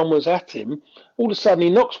everyone was at him. All of a sudden, he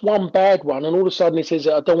knocks one bad one, and all of a sudden he says,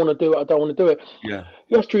 "I don't want to do it. I don't want to do it." Yeah,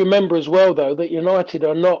 You have to remember as well, though, that United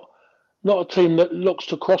are not a team that looks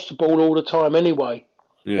to cross the ball all the time. Anyway,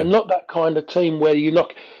 they're not that kind of team where you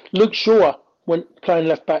knock. Luke Shaw, when playing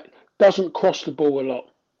left back, doesn't cross the ball a lot.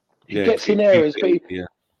 He gets in areas, but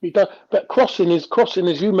he does. But crossing,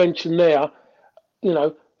 as you mentioned there.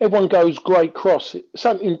 Everyone goes great cross.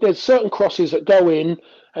 There's certain crosses that go in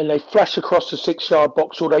and they flash across the 6-yard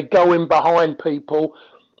box, or they go in behind people.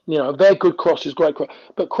 They're good crosses, great cross.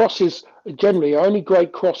 But crosses generally are only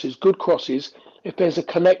great crosses, good crosses, if there's a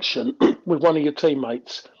connection with one of your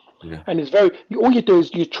teammates. Yeah. And all you do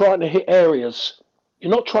is you're trying to hit areas. You're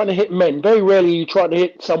not trying to hit men. Very rarely you're trying to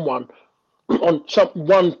hit someone on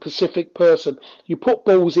one specific person. You put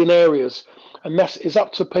balls in areas, and it's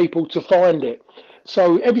up to people to find it.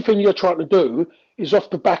 So everything you're trying to do is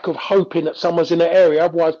off the back of hoping that someone's in the area.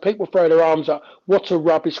 Otherwise, people throw their arms up. What a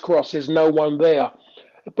rubbish cross! There's no one there.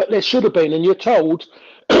 But there should have been, and you're told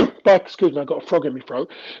excuse me, I've got a frog in my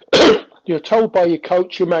throat. You're told by your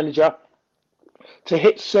coach, your manager, to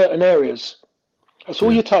hit certain areas. That's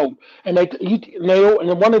all you're told. And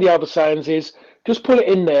one of the other sayings is, just put it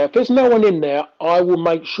in there. If there's no one in there, I will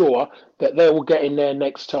make sure that they will get in there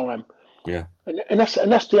next time. Yeah. And that's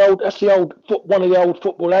one of the old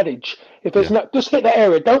football adage. If there's just hit that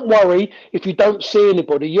area. Don't worry if you don't see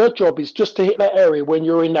anybody. Your job is just to hit that area when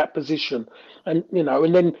you're in that position, and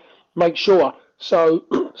then make sure. So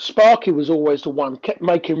Sparky was always the one, kept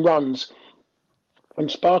making runs, and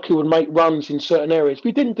Sparky would make runs in certain areas. If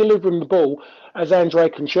you didn't deliver him the ball, as Andrei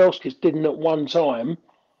Kanchelskis didn't at one time,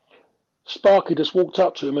 Sparky just walked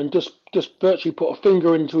up to him and just virtually put a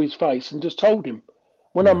finger into his face and just told him,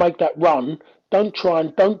 when I make that run, don't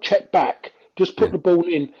check back. Just put the ball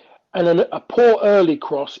in. And a poor early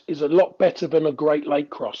cross is a lot better than a great late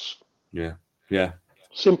cross. Yeah. Yeah.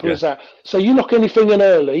 Simple as that. So you knock anything in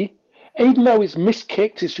early, even though it's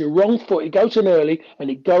miskicked, it's your wrong foot, it goes in early and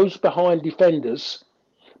it goes behind defenders,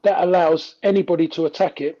 that allows anybody to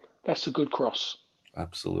attack it. That's a good cross.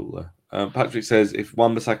 Absolutely. Patrick says, if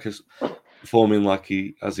Wan-Bissaka's performing like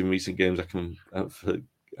he has in recent games, I can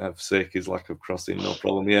forsake his lack of crossing, no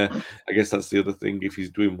problem. Yeah, I guess that's the other thing. If he's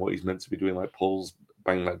doing what he's meant to be doing, like Paul's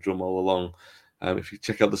banging that drum all along. If you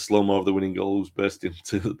check out the slow-mo of the winning goal, who's burst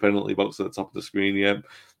into the penalty box at the top of the screen,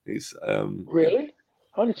 it's really?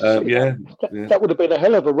 That would have been a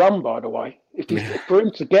hell of a run, by the way. For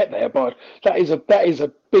him to get there, but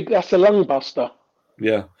that's a lung buster.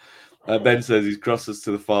 Yeah. Ben says his crosses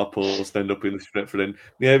to the far post end up in the Stretford end.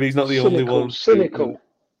 Yeah, but he's not the only one. Cynical.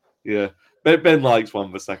 Yeah. Ben likes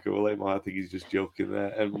Wan-Bissaka. I think he's just joking there.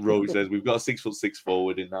 And Rory says, we've got a 6'6"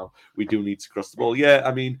 forward in now. We do need to cross the ball.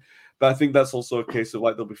 Yeah, but I think that's also a case of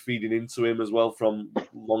they'll be feeding into him as well from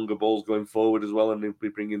longer balls going forward as well, and they'll be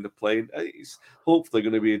bringing the play. It's hopefully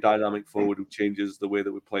going to be a dynamic forward who changes the way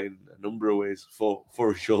that we're playing a number of ways for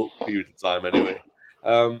a short period of time anyway.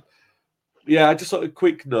 I just sort of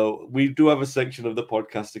quick note. We do have a section of the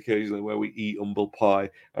podcast occasionally where we eat humble pie.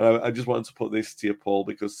 And I just wanted to put this to you, Paul,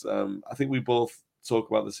 because I think we both talk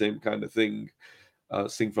about the same kind of thing,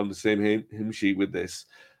 sing from the same hymn sheet with this.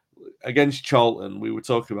 Against Charlton, we were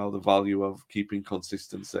talking about the value of keeping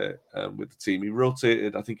consistency with the team. He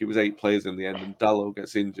rotated, I think it was 8 players in the end, and Dalot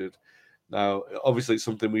gets injured. Now, obviously, it's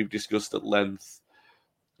something we've discussed at length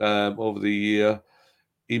over the year.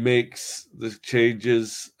 He makes the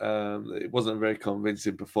changes. It wasn't a very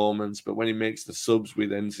convincing performance, but when he makes the subs, we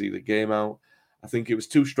then see the game out. I think it was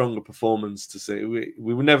too strong a performance to say. We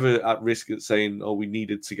were never at risk at saying, we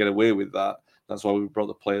needed to get away with that. That's why we brought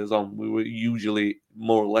the players on. We were usually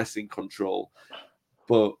more or less in control,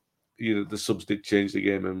 but the subs did change the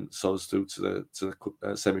game and saw us through to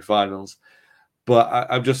the semi-finals. But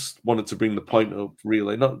I just wanted to bring the point up,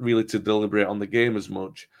 really, not really to deliberate on the game as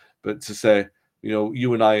much, but to say,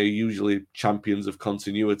 you and I are usually champions of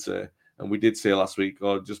continuity, and we did say last week,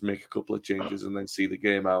 just make a couple of changes and then see the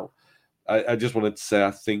game out. I just wanted to say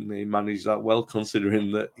I think they managed that well,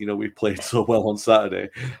 considering that we played so well on Saturday.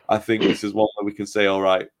 I think this is one where we can say, all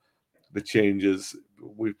right, the changes,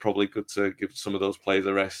 we're probably good to give some of those players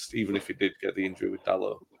a rest, even if he did get the injury with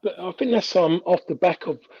Dalot. But I think that's off the back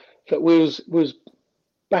of that was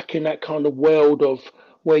back in that kind of world of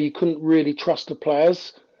where you couldn't really trust the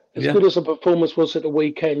players. As Yeah, good as the performance was at the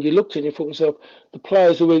weekend, you looked at it and you thought to yourself, the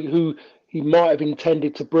players who he might have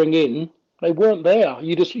intended to bring in, they weren't there.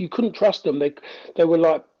 You couldn't trust them. They were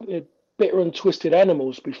like bitter and twisted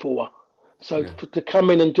animals before. So yeah, to come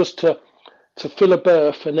in and just to fill a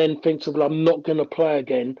berth and then think of, well, I'm not going to play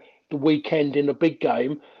again the weekend in a big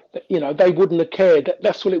game. They wouldn't have cared.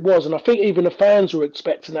 That's what it was, and I think even the fans were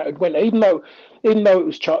expecting that. It went, even though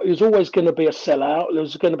it was always going to be a sellout. There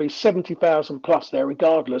was going to be 70,000 plus there,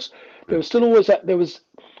 regardless. There was still always that. There was,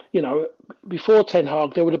 before Ten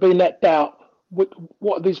Hag, there would have been that doubt. What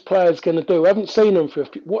are these players going to do? I haven't seen them for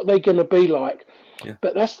what are they going to be like. yeah,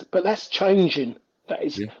 But that's changing.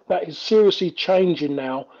 yeah, That is seriously changing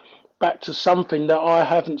now, back to something that I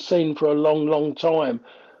haven't seen for a long, long time.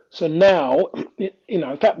 So now,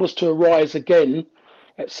 if that was to arise again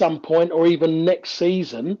at some point, or even next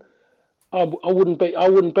season, I wouldn't be. I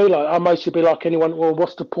wouldn't be like. I mostly be like anyone. Well,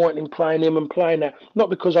 what's the point in playing him and playing that? Not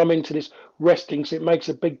because I'm into this resting. So it makes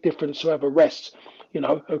a big difference to have a rest.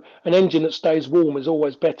 An engine that stays warm is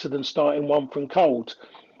always better than starting one from cold.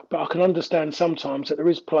 But I can understand sometimes that there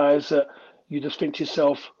is players that you just think to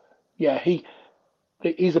yourself, yeah,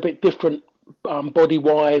 he's a bit different, body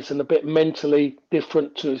wise, and a bit mentally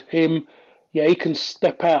different to him. Yeah, he can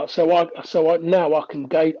step out. So now I can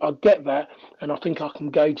gauge. I get that, and I think I can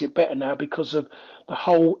gauge it better now because of the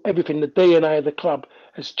whole everything. The DNA of the club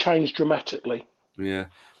has changed dramatically. yeah.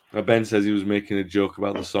 Ben says he was making a joke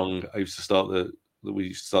about the song I used to start we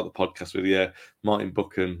used to start the podcast with. Yeah, Martin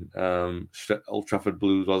Buchan, Old Trafford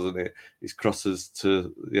Blues, wasn't it? His crosses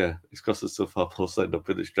to far post end up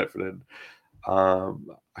in the Stretford end.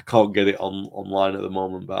 I can't get it online at the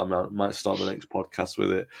moment, but I might start the next podcast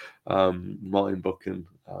with it. Martin Buchan,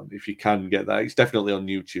 if you can get that, it's definitely on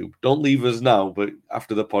YouTube. Don't leave us now, but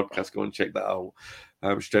after the podcast, go and check that out.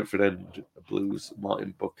 Stretford End Blues,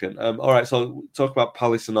 Martin Buchan. All right, so talk about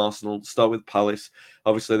Palace and Arsenal. Start with Palace.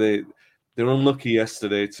 Obviously, they were unlucky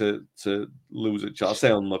yesterday to lose at Chelsea. I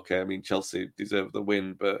say unlucky, I mean Chelsea deserved the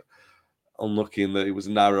win, but unlucky in that it was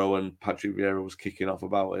narrow and Patrick Vieira was kicking off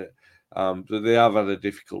about it. But they have had a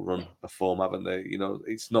difficult run of form, haven't they?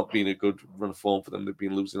 It's not been a good run of form for them. They've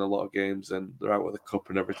been losing a lot of games and they're out with the cup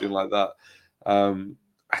and everything like that.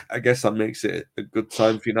 I guess that makes it a good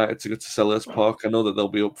time for United to go to Selhurst Park. I know that they'll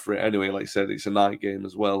be up for it anyway. Like I said, it's a night game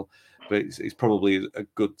as well, but it's probably a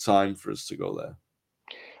good time for us to go there.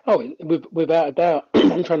 Oh, without a doubt.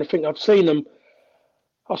 I'm trying to think. I saw them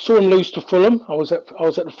lose to Fulham. I was at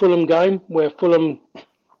the Fulham game where Fulham,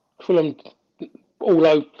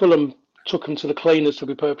 although Fulham took them to the cleaners, to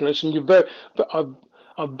be perfectly honest. And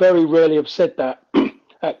I very rarely have said that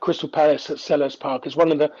at Crystal Palace at Selhurst Park. It's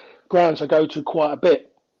one of the grounds I go to quite a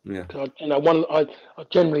bit. Yeah, I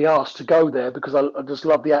generally ask to go there because I just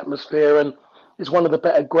love the atmosphere, and it's one of the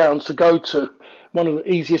better grounds to go to. One of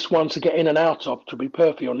the easiest ones to get in and out of, to be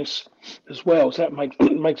perfectly honest, as well. So that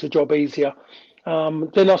makes the job easier.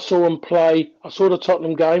 Then I saw them play. I saw the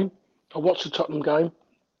Tottenham game. I watched the Tottenham game.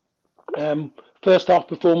 First half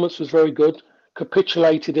performance was very good.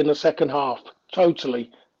 Capitulated in the second half.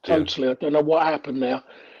 Totally. Yeah. I don't know what happened there.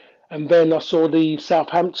 And then I saw the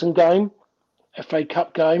Southampton game, FA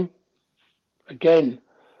Cup game. Again,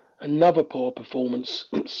 another poor performance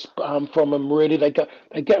from them. Really, they get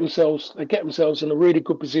themselves in a really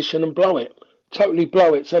good position and totally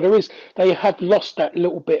blow it. So they have lost that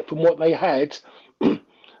little bit from what they had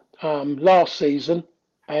last season,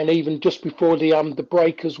 and even just before the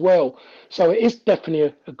break as well. So it is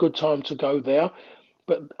definitely a good time to go there.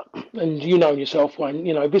 And yourself, Wayne,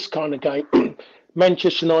 this kind of game,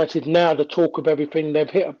 Manchester United now the talk of everything. They've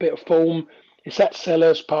hit a bit of form. It's at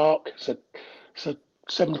Selhurst Park. It's a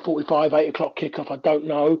 7:45, 8 o'clock kickoff. I don't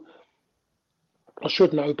know. I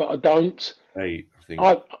should know, but I don't. 8,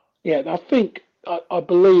 I think. I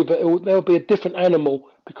believe that there'll be a different animal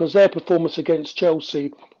because their performance against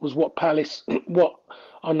Chelsea was what Palace are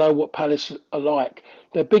like.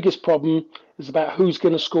 Their biggest problem is about who's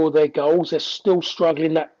going to score their goals. They're still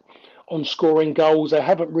struggling on scoring goals. They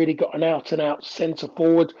haven't really got an out and out centre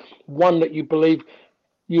forward, one that you believe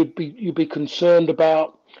you'd be concerned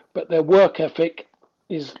about. But their work ethic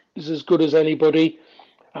is as good as anybody.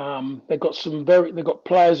 They've got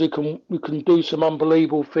players who can do some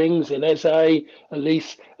unbelievable things in Eze,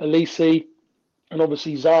 Elise, and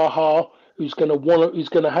obviously Zaha, who's going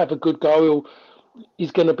to have a good goal.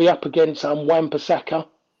 he's going to be up against Wan-Bissaka.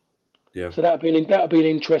 Yeah. So that'll be an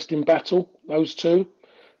interesting battle. Those two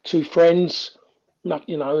friends.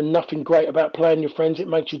 And nothing great about playing your friends. It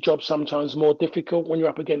makes your job sometimes more difficult when you're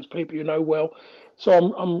up against people you know well.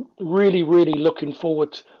 So I'm really really looking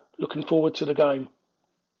forward to the game.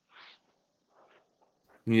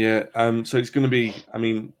 Yeah. So it's going to be. I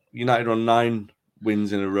mean, United on 9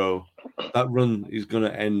 wins in a row. That run is going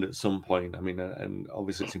to end at some point. I mean, and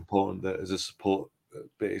obviously it's important that as a support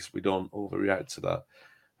base we don't overreact to that.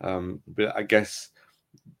 But I guess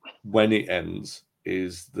when it ends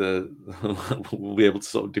is we'll be able to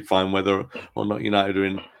sort of define whether or not United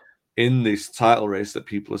are in this title race that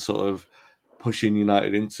people are sort of pushing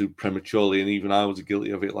United into prematurely. And even I was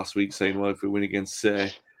guilty of it last week, saying, well, if we win against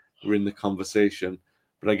City, we're in the conversation.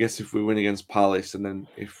 But I guess if we win against Palace and then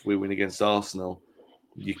if we win against Arsenal,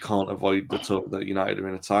 you can't avoid the talk that United are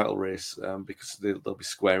in a title race because they'll be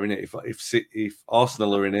squaring it. If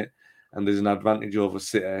Arsenal are in it and there's an advantage over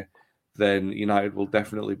City, then United will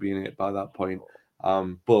definitely be in it by that point.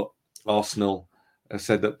 But Arsenal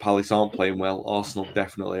said that Palace aren't playing well. Arsenal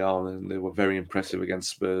definitely are, and they were very impressive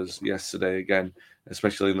against Spurs yesterday again,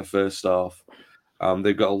 especially in the first half.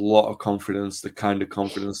 They've got a lot of confidence, the kind of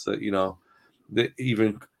confidence that, that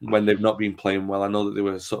even when they've not been playing well, I know that they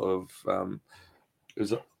were sort of it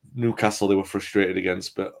was Newcastle they were frustrated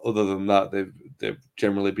against, but other than that, they've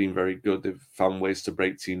generally been very good. They've found ways to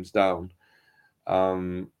break teams down.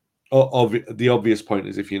 The obvious point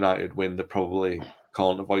is if United win, they probably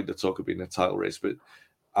can't avoid the talk of being a title race. But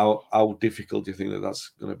how difficult do you think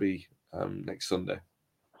that's going to be next Sunday?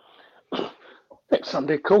 Next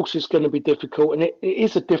Sunday, of course, is going to be difficult, and it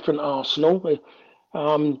is a different Arsenal.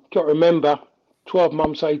 Got to remember, 12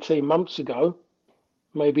 months, 18 months ago,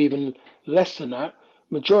 maybe even less than that,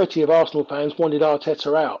 majority of Arsenal fans wanted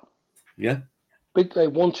Arteta out. Yeah. They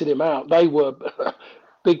wanted him out. They were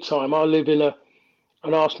big time. I live in an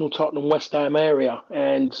Arsenal, Tottenham, West Ham area,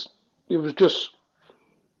 and it was just,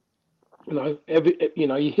 you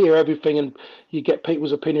hear everything and you get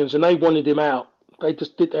people's opinions, and they wanted him out. They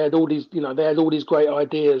just did. They had all these, they had all these great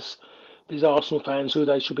ideas. These Arsenal fans who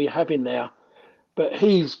they should be having there, but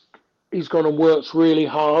he's gone and worked really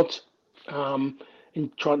hard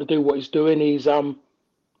in trying to do what he's doing. He's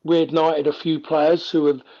reignited a few players who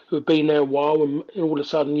have been there a while, and all of a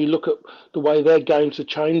sudden you look at the way their games have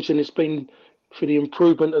changed, and it's been for the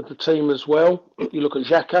improvement of the team as well. You look at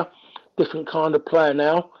Xhaka, different kind of player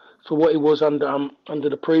now for what he was under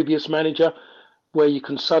the previous manager, where you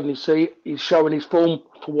can suddenly see he's showing his form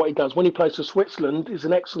for what he does. When he plays for Switzerland, he's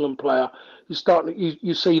an excellent player.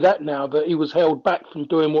 You see that now, that he was held back from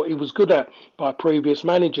doing what he was good at by previous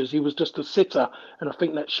managers. He was just a sitter, and I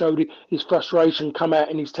think that showed his frustration come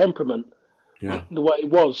out in his temperament. Yeah. The way it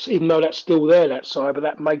was, even though that's still there, that side, but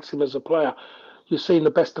that makes him as a player. You're seeing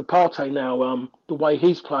the best of Partey now, the way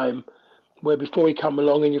he's playing, where before he come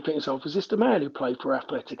along and you think to yourself, is this the man who played for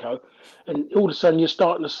Atletico? And all of a sudden you're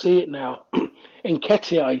starting to see it now. And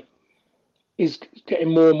Nketiah is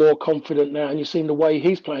getting more and more confident now, and you're seeing the way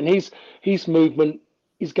he's playing. His movement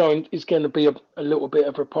is going to be a little bit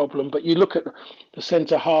of a problem. But you look at the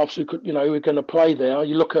centre halves who are going to play there.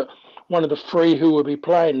 You look at one of the three who will be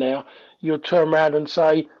playing there. You'll turn around and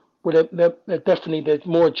say, well, they're definitely there's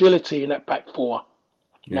more agility in that back four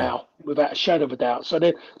now, without a shadow of a doubt. So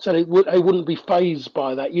they wouldn't be phased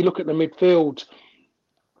by that. You look at the midfield,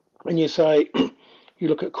 and you say. You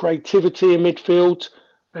look at creativity in midfield.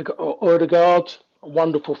 They've got Odegaard, a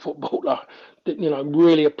wonderful footballer.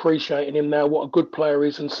 Really appreciating him now, what a good player he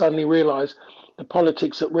is, and suddenly realise the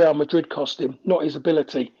politics at Real Madrid cost him, not his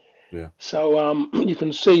ability. Yeah. So you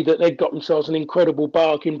can see that they've got themselves an incredible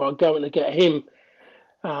bargain by going to get him.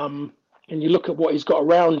 And you look at what he's got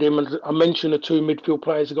around him, and I mentioned the two midfield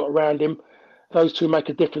players he got around him. Those two make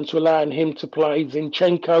a difference, allowing him to play.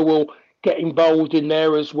 Zinchenko will get involved in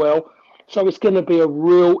there as well. So it's going to be a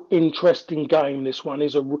real interesting game. This one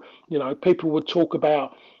is people would talk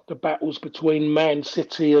about the battles between Man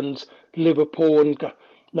City and Liverpool, and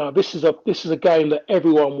no, this is a game that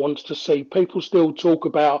everyone wants to see. People still talk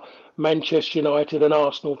about Manchester United and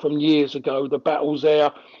Arsenal from years ago, the battles there,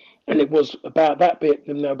 and it was about that bit,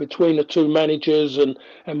 between the two managers and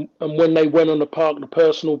when they went on the park, the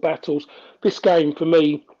personal battles. This game for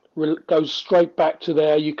me goes straight back to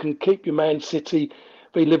there. You can keep your Man City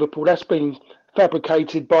v Liverpool. That's been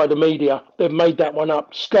fabricated by the media. They've made that one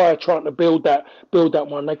up. Sky are trying to build that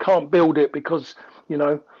one. They can't build it because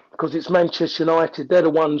it's Manchester United. They're the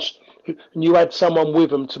ones and you had someone with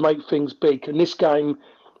them to make things big. And this game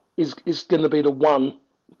is going to be the one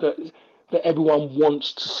that everyone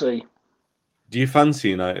wants to see. Do you fancy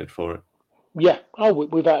United for it? Yeah, oh,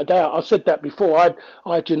 without a doubt. I said that before.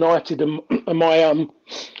 I had United in my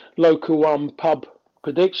local pub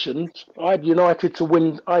predictions. I had United to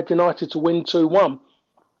win. I had United to win 2-1.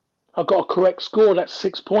 I got a correct score. That's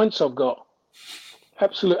 6 points I've got.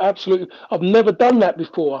 Absolutely. I've never done that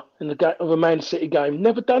before in the game of a Man City game.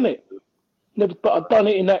 Never done it. Never, but I've done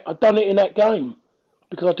it in that. I've done it in that game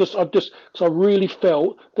because because I really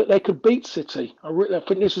felt that they could beat City. I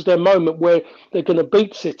think this is their moment where they're going to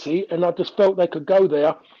beat City, and I just felt they could go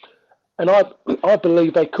there. And I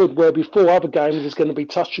believe they could. Where before other games is going to be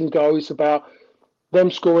touch and go. It's about them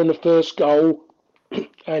scoring the first goal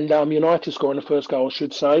and United scoring the first goal, I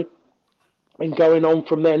should say, and going on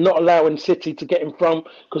from there, not allowing City to get in front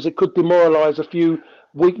because it could demoralise a few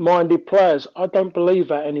weak-minded players. I don't believe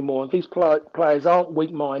that anymore. These players aren't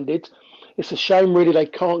weak-minded. It's a shame, really, they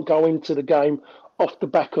can't go into the game off the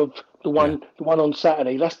back of Yeah. the one on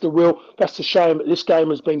Saturday. That's the shame that this game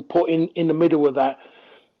has been put in the middle of that.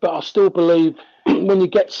 But I still believe when you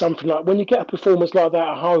get when you get a performance like that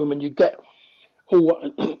at home, and you get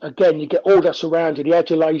you get all that's around you, the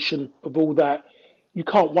adulation of all that. You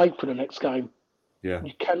can't wait for the next game. Yeah.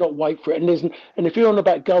 You cannot wait for it. And if you're on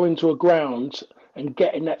about going to a ground and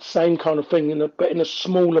getting that same kind of thing but in a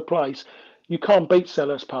smaller place, you can't beat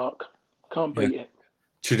Selhurst Park. Can't Yeah. beat it.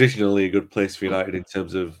 Traditionally a good place for United in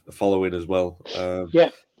terms of following as well. Yeah.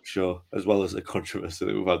 Sure, as well as the controversy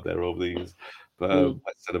that we've had there over the years. But I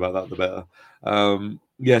said about that, the better.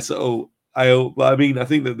 Yeah, so I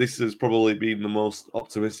think that this has probably been the most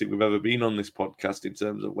optimistic we've ever been on this podcast in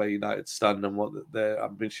terms of where United stand and what their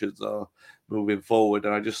ambitions are moving forward.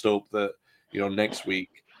 And I just hope that, next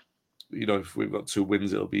week, if we've got 2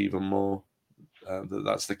 wins, it'll be even more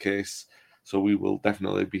that's the case. So we will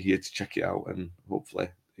definitely be here to check it out, and hopefully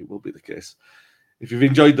it will be the case. If you've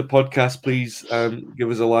enjoyed the podcast, please give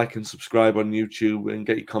us a like and subscribe on YouTube, and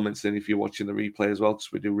get your comments in if you're watching the replay as well,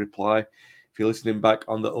 because we do reply. If you're listening back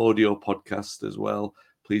on the audio podcast as well,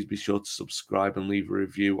 please be sure to subscribe and leave a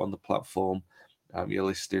review on the platform you're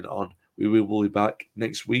listening on. We will be back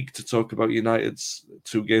next week to talk about United's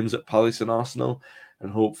 2 games at Palace and Arsenal,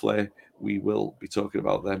 and hopefully we will be talking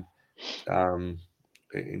about them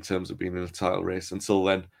in terms of being in a title race. Until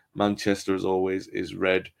then, Manchester, as always, is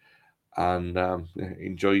red. And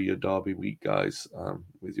enjoy your derby week, guys,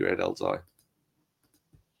 with your head held high.